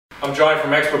I'm John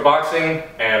from Expert Boxing,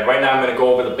 and right now I'm going to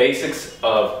go over the basics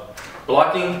of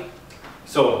blocking.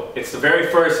 So it's the very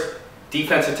first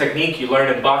defensive technique you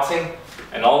learn in boxing,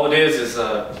 and all it is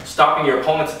stopping your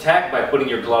opponent's attack by putting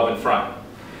your glove in front.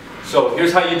 So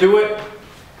here's how you do it.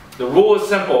 The rule is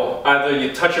simple. Either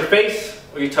you touch your face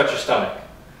or you touch your stomach.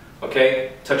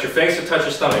 Okay? Touch your face or touch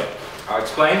your stomach. I'll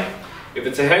explain. If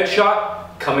it's a head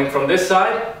shot coming from this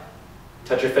side,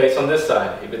 touch your face on this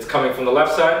side. If it's coming from the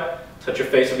left side, touch your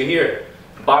face over here.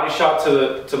 Body shot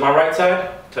to my right side,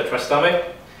 touch my stomach.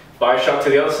 Body shot to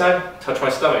the other side, touch my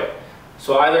stomach.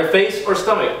 So either face or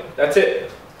stomach, that's it.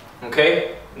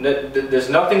 Okay? There's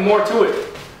nothing more to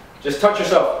it. Just touch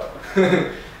yourself.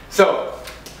 So,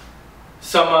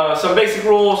 some basic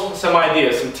rules, some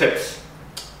ideas, some tips.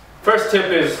 First tip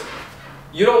is,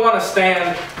 you don't want to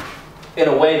stand in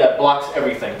a way that blocks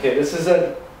everything. Okay,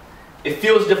 it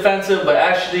feels defensive, but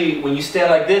actually when you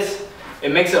stand like this,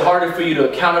 it makes it harder for you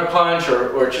to counter punch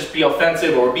or just be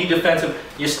offensive or be defensive.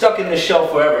 You're stuck in this shell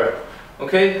forever.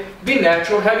 Okay? Be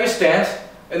natural, have your stance,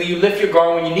 and then you lift your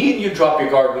guard when you need, and you drop your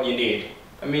guard when you need.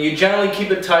 I mean, you generally keep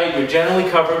it tight, you're generally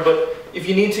covered, but if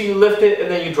you need to, you lift it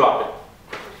and then you drop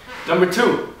it. Number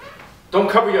two, don't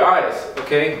cover your eyes,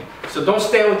 okay? So don't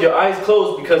stand with your eyes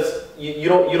closed because you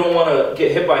don't want to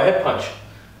get hit by a head punch.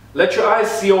 Let your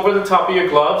eyes see over the top of your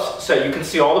gloves so you can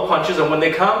see all the punches, and when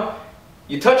they come,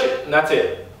 you touch it, and that's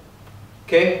it.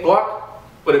 Okay, block,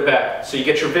 put it back, so you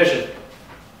get your vision.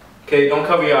 Okay, don't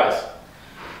cover your eyes.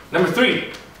 Number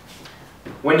three,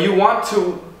 when you want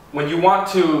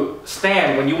to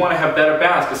stand, when you want to have better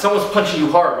balance, because someone's punching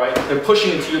you hard, right? They're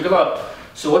pushing into your glove.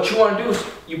 So what you want to do is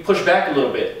you push back a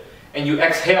little bit, and you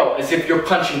exhale as if you're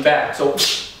punching back. So,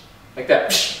 like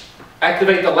that.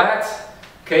 Activate the lats,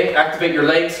 okay? Activate your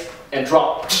legs, and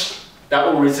drop. That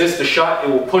will resist the shot. It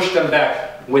will push them back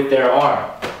with their arm.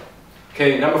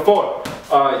 Okay, number four,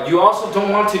 you also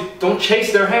don't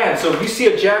chase their hand. So if you see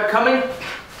a jab coming,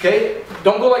 okay,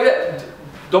 don't go like that.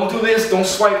 Don't do this, don't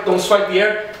swipe the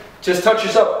air. Just touch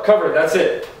yourself, cover, that's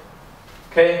it.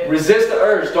 Okay, resist the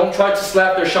urge. Don't try to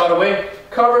slap their shot away.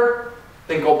 Cover,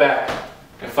 then go back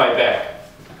and fight back.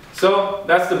 So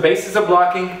that's the basics of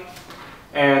blocking,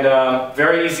 and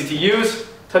very easy to use.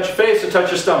 Touch your face or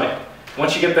touch your stomach.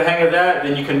 Once you get the hang of that,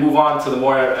 then you can move on to the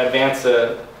more advanced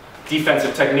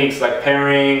defensive techniques like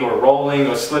parrying or rolling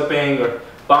or slipping or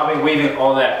bobbing, weaving,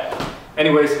 all that.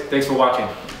 Anyways, thanks for watching.